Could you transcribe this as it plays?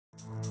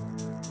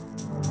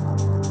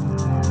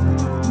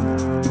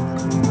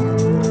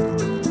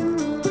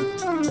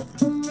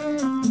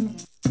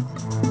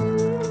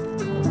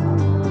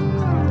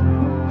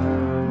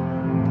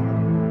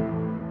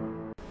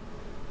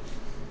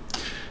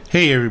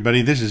Hey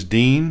everybody, this is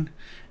Dean,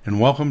 and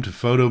welcome to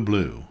Photo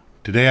Blue.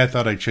 Today I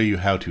thought I'd show you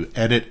how to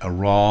edit a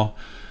raw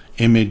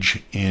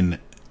image in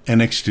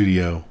NX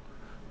Studio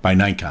by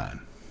Nikon.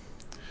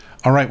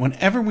 Alright,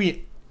 whenever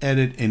we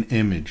edit an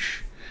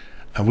image,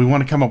 we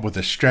want to come up with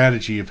a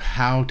strategy of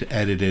how to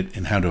edit it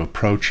and how to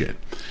approach it.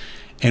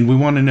 And we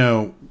want to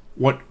know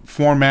what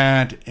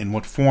format and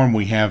what form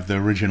we have the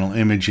original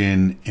image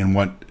in, and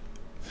what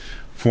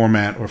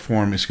format or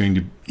form is going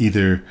to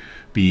either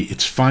be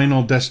its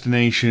final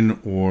destination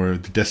or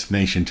the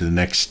destination to the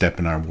next step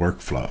in our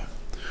workflow.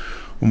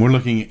 When we're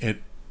looking at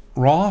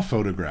raw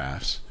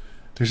photographs,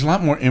 there's a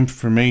lot more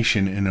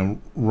information in a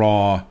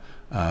raw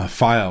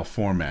file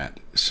format.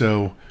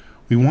 So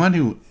we want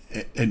to,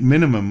 at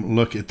minimum,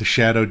 look at the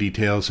shadow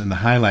details and the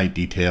highlight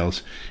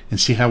details and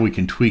see how we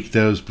can tweak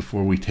those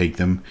before we take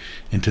them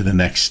into the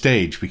next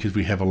stage, because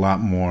we have a lot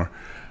more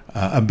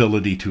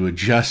ability to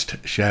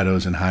adjust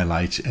shadows and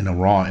highlights in a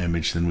raw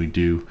image than we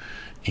do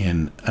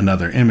in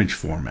another image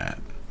format.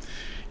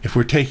 If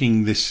we're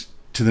taking this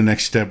to the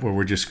next step where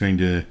we're just going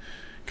to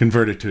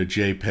convert it to a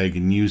JPEG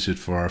and use it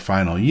for our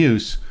final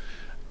use,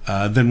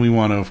 then we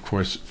want to, of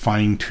course,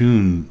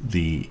 fine-tune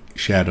the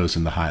shadows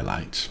and the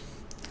highlights.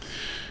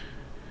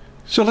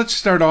 So let's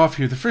start off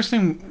here. The first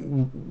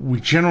thing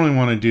we generally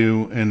want to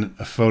do in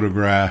a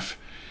photograph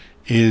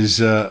is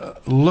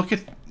look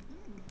at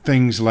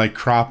things like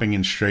cropping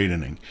and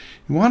straightening.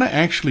 You want to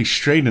actually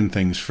straighten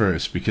things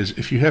first, because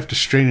if you have to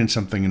straighten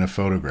something in a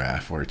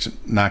photograph or it's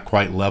not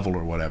quite level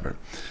or whatever,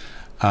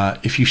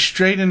 if you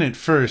straighten it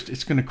first,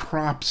 it's going to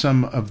crop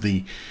some of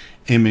the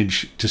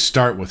image to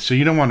start with. So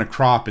you don't want to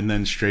crop and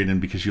then straighten,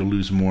 because you'll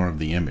lose more of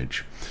the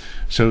image.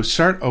 So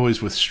start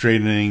always with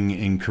straightening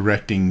and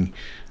correcting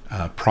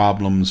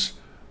problems,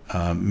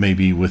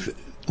 maybe with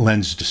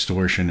lens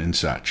distortion and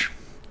such.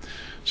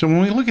 So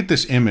when we look at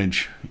this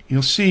image,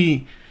 you'll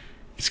see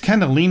it's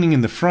kind of leaning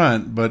in the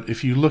front, but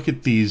if you look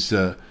at these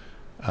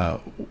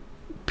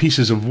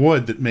pieces of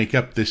wood that make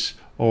up this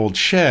old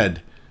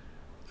shed,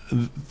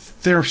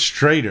 they're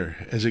straighter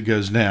as it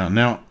goes down.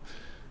 Now,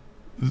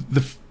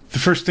 the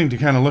first thing to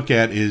kind of look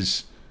at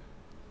is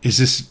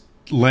this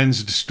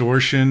lens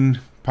distortion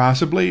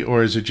possibly,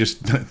 or is it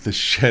just the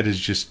shed is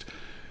just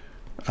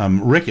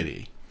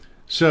rickety?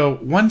 So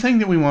one thing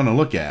that we want to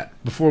look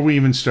at before we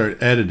even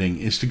start editing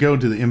is to go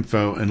to the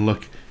info and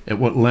look at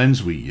what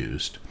lens we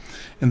used.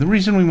 And the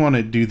reason we want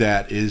to do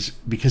that is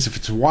because if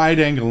it's a wide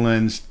angle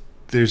lens,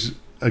 there's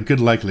a good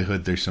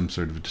likelihood there's some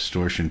sort of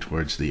distortion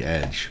towards the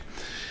edge.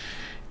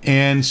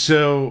 And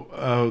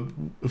so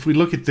if we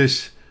look at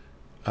this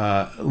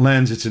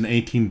lens, it's an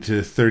 18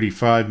 to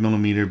 35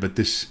 millimeter, but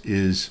this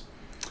is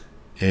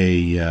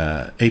a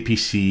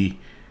APC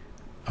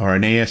or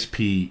an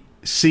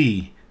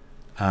ASP-C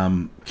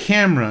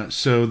camera,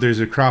 so there's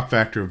a crop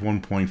factor of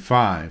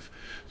 1.5.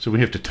 So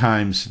we have to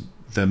times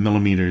the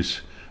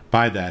millimeters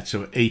by that.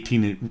 So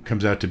 18, it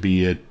comes out to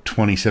be a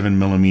 27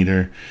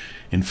 millimeter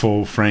in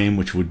full frame,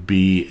 which would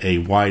be a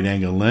wide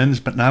angle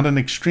lens, but not an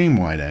extreme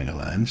wide angle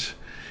lens.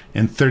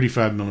 And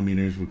 35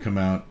 millimeters would come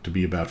out to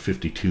be about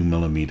 52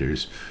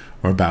 millimeters,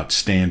 or about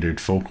standard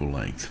focal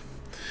length.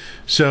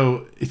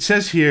 So it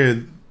says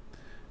here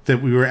that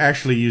we were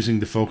actually using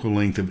the focal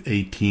length of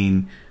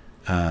 18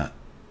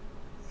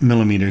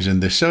 millimeters in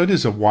this. So it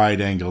is a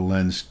wide angle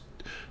lens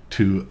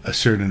to a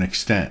certain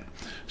extent.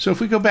 So if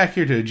we go back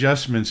here to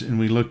adjustments and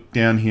we look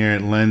down here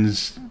at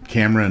lens,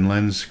 camera, and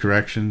lens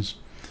corrections,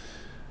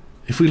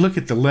 if we look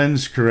at the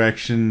lens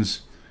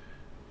corrections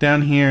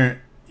down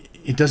here,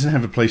 it doesn't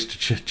have a place to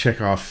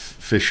check off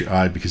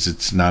fisheye because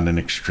it's not an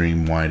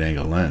extreme wide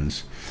angle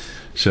lens.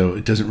 So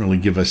it doesn't really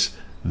give us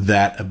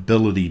that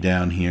ability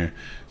down here.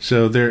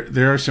 So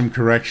there are some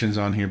corrections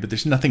on here, but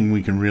there's nothing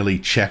we can really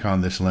check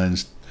on this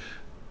lens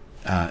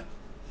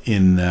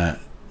in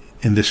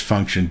this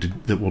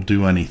function that will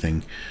do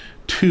anything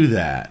to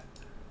that.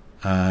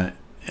 And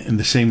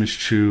the same is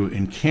true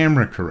in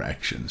camera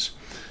corrections.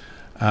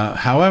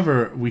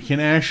 However, we can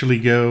actually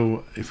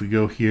go, if we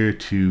go here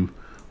to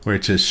where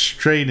it says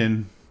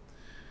straighten,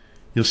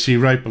 you'll see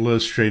right below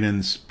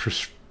straighten's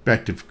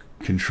perspective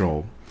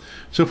control.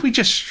 So if we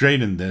just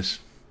straighten this,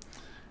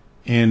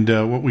 and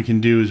what we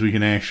can do is we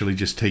can actually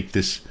just take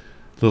this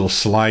little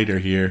slider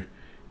here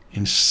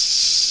and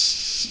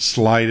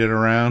slide it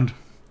around.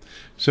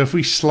 So if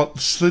we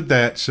slid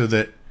that so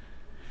that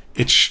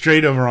it's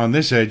straight over on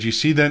this edge, you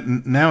see that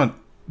now it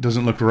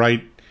doesn't look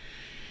right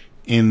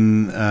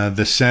in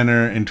the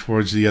center and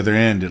towards the other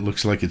end. It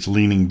looks like it's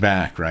leaning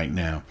back right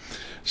now.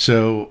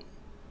 So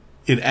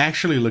it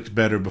actually looked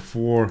better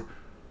before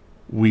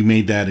we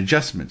made that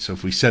adjustment. So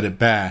if we set it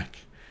back,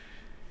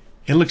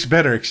 it looks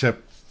better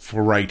except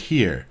for right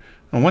here.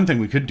 And one thing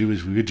we could do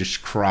is we could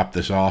just crop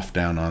this off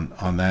down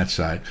on that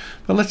side.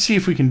 But let's see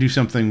if we can do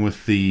something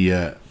with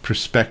the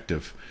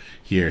perspective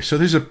here. So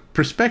there's a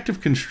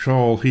perspective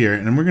control here,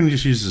 and we're going to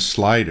just use the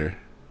slider.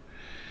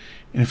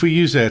 And if we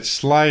use that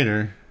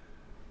slider,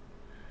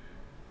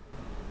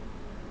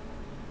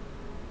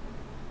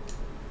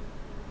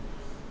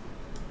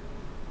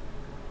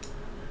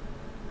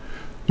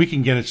 we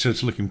can get it so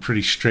it's looking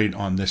pretty straight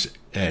on this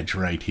edge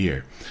right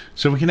here.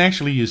 So we can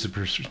actually use the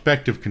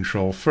perspective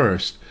control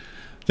first.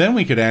 Then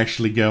we could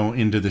actually go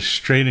into the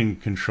straightening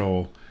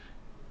control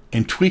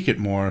and tweak it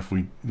more if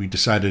we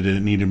decided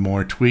it needed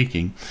more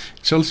tweaking.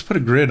 So let's put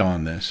a grid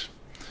on this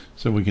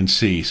so we can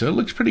see. So it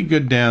looks pretty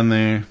good down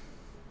there.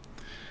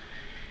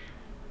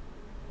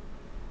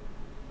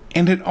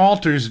 And it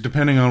alters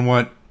depending on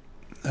what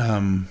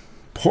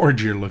board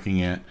you're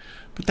looking at.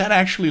 But that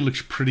actually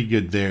looks pretty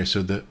good there.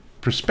 So the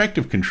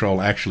perspective control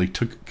actually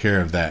took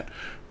care of that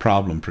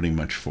problem pretty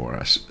much for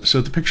us. So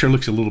the picture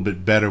looks a little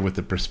bit better with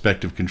the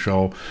perspective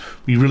control.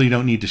 We really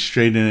don't need to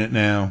straighten it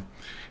now.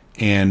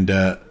 And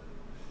at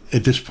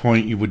this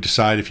point you would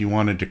decide if you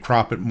wanted to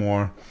crop it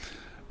more.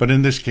 But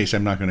in this case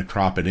I'm not going to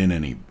crop it in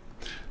any.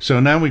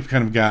 So now we've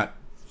kind of got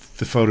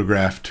the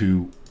photograph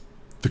to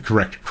the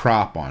correct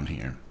crop on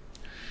here.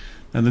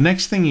 Now the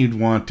next thing you'd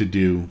want to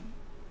do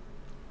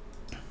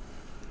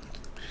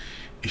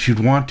is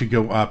you'd want to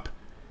go up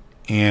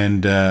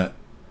and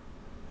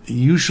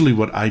usually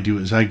what I do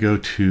is I go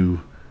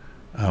to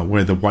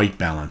where the white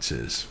balance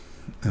is.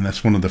 And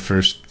that's one of the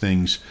first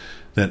things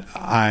that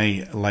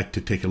I like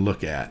to take a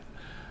look at.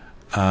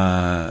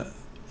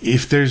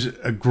 If there's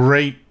a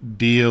great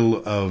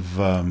deal of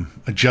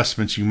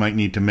adjustments you might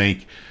need to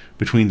make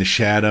between the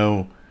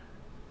shadow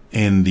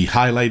and the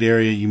highlight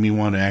area, you may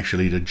want to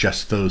actually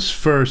adjust those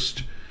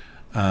first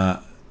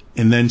and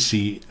then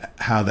see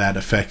how that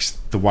affects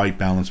the white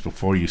balance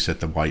before you set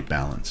the white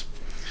balance.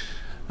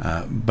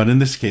 But in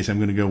this case I'm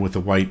going to go with the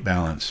white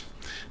balance.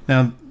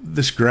 Now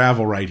this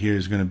gravel right here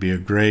is going to be a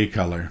gray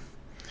color,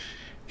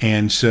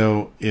 and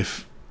so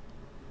if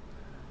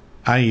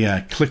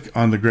I click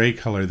on the gray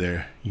color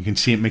there, you can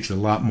see it makes it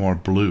a lot more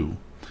blue.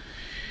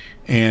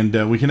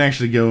 And we can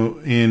actually go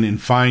in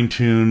and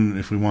fine-tune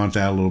if we want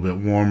that a little bit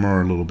warmer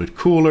or a little bit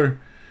cooler.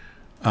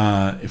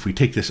 If we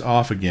take this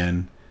off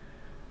again,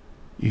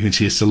 you can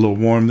see it's a little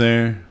warm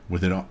there.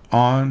 With it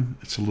on,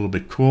 it's a little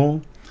bit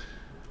cool.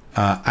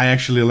 I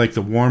actually like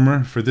the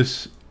warmer for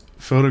this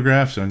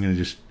photograph, so I'm going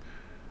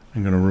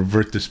to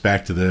revert this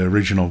back to the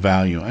original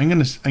value. I'm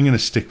going to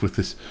stick with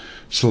this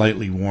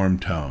slightly warm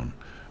tone.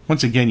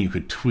 Once again, you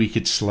could tweak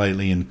it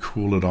slightly and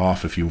cool it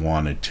off if you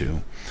wanted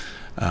to.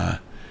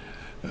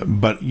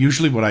 But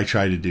usually what I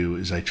try to do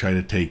is I try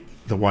to take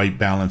the white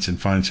balance and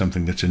find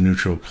something that's a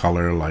neutral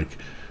color, like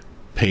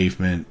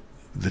pavement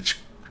that's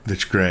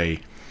gray,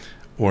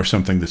 or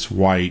something that's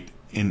white,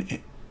 and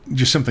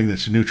just something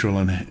that's neutral,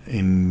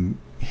 and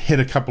hit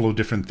a couple of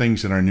different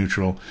things that are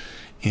neutral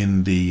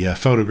in the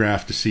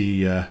photograph to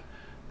see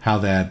how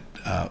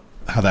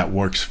that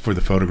works for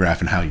the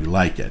photograph and how you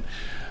like it.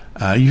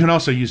 You can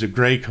also use a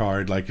gray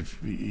card, like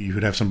if you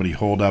could have somebody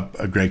hold up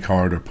a gray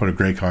card or put a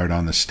gray card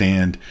on the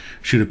stand,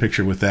 shoot a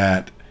picture with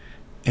that,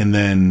 and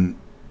then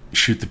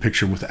shoot the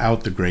picture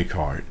without the gray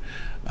card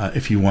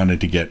if you wanted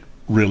to get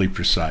really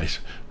precise.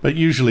 But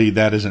usually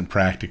that isn't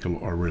practical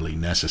or really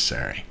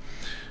necessary.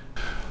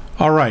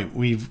 All right,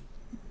 we've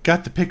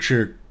got the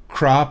picture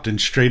cropped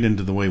and straightened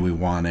to the way we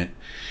want it,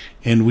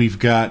 and we've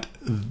got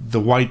the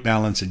white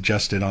balance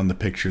adjusted on the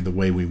picture the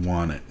way we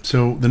want it.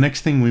 So the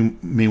next thing we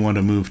may want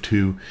to move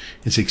to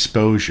is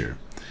exposure.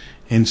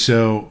 And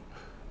so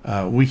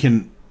we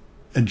can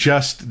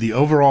adjust the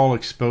overall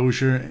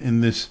exposure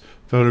in this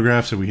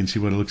photograph so we can see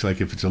what it looks like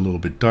if it's a little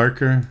bit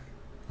darker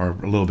or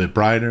a little bit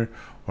brighter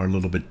or a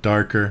little bit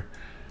darker.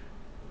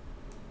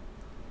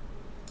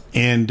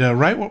 And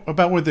right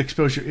about where the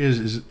exposure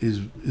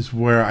is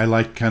where I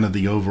like kind of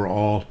the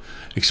overall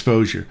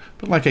exposure.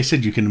 But like I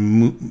said, you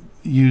can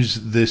use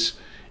this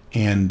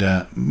and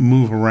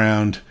move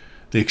around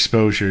the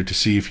exposure to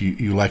see if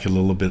you like it a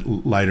little bit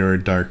lighter or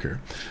darker.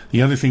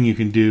 The other thing you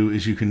can do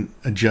is you can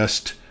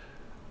adjust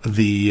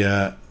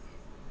the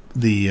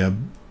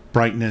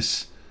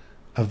brightness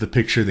of the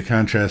picture, the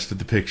contrast of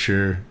the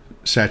picture,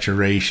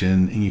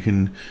 saturation, and you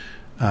can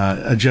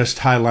adjust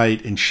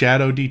highlight and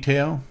shadow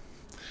detail.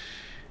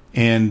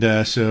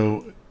 And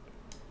so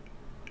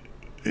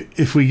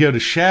if we go to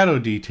shadow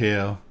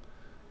detail,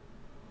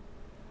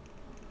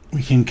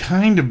 we can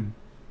kind of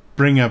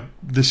bring up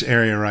this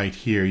area right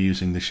here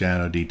using the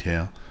shadow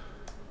detail.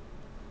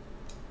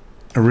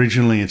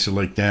 Originally it's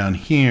like down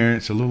here,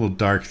 it's a little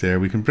dark there.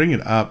 We can bring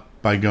it up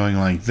by going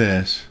like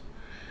this.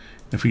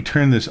 If we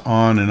turn this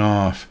on and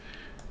off,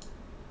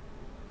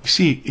 you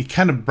see it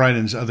kind of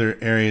brightens other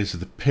areas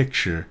of the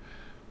picture,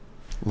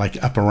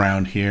 like up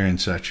around here and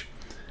such.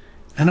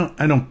 I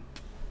don't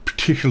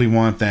particularly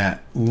want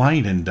that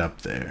lightened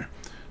up there.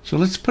 So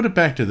let's put it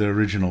back to the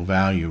original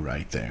value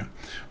right there.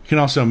 We can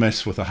also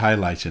mess with the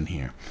highlights in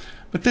here.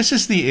 But this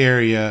is the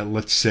area,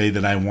 let's say,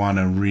 that I want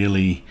to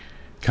really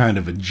kind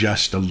of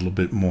adjust a little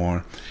bit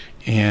more.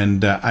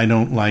 And I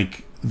don't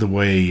like the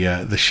way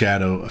the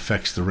shadow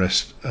affects the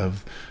rest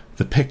of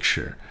the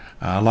picture.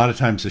 A lot of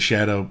times the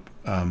shadow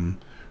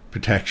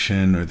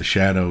protection or the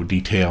shadow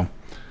detail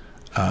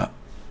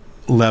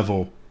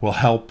level will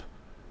help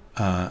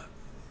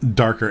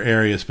darker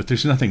areas, but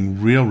there's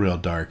nothing real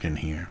dark in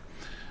here.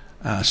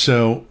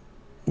 So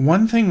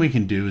one thing we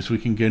can do is we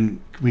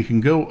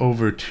can go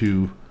over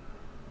to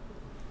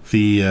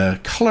the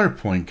color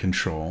point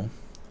control,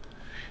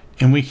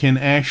 and we can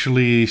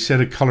actually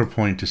set a color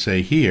point to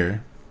say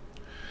here,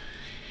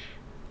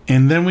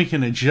 and then we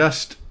can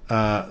adjust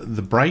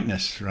the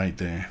brightness right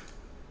there.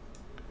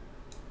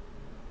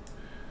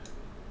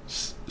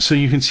 So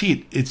you can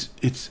see it's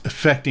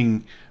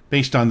affecting,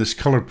 based on this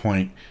color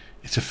point,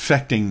 it's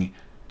affecting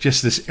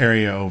just this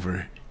area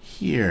over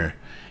here.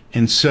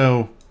 And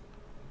so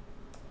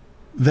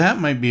that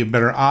might be a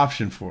better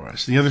option for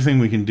us. The other thing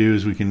we can do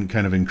is we can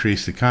kind of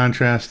increase the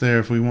contrast there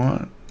if we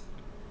want.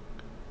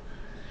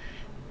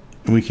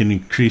 We can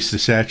increase the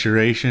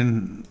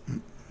saturation.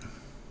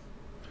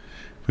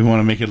 We want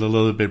to make it a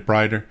little bit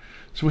brighter.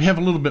 So we have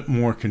a little bit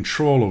more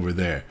control over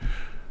there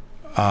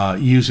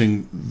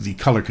using the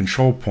color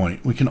control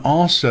point. We can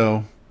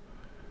also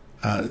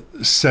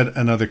set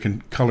another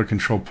color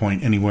control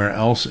point anywhere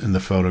else in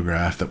the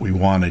photograph that we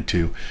wanted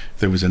to,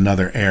 if there was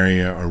another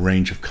area or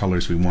range of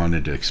colors we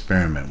wanted to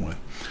experiment with.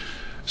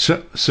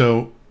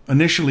 So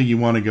initially you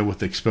want to go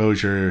with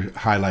exposure,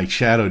 highlight,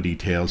 shadow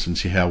details and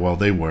see how well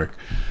they work.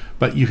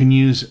 But you can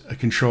use a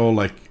control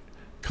like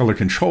color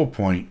control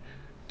point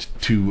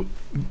to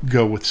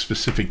go with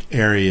specific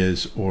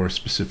areas or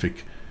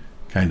specific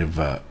kind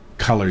of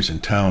colors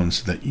and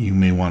tones that you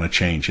may want to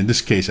change. In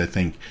this case, I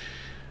think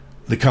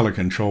the color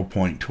control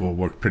point tool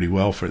worked pretty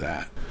well for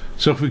that.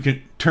 So if we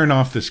could turn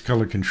off this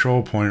color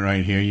control point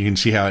right here, you can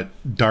see how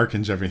it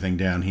darkens everything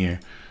down here.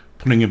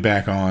 Putting it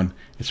back on,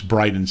 it's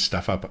brightens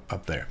stuff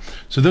up there.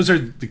 So those are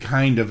the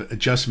kind of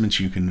adjustments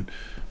you can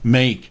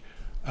make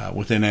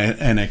within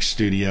NX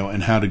Studio,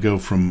 and how to go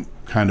from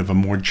kind of a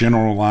more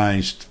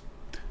generalized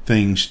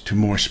things to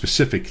more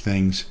specific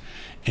things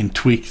and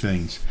tweak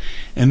things.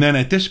 And then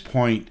at this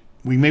point,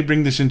 we may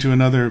bring this into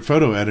another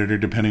photo editor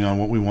depending on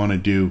what we want to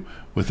do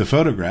with the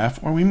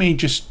photograph, or we may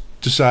just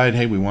decide,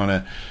 hey, we want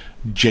a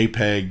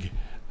JPEG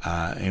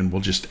and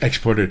we'll just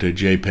export it to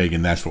JPEG,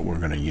 and that's what we're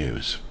going to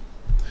use.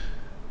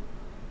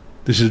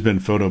 This has been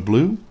Photo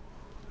Blue,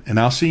 and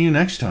I'll see you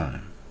next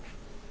time.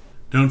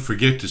 Don't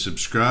forget to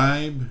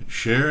subscribe,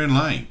 share, and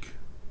like.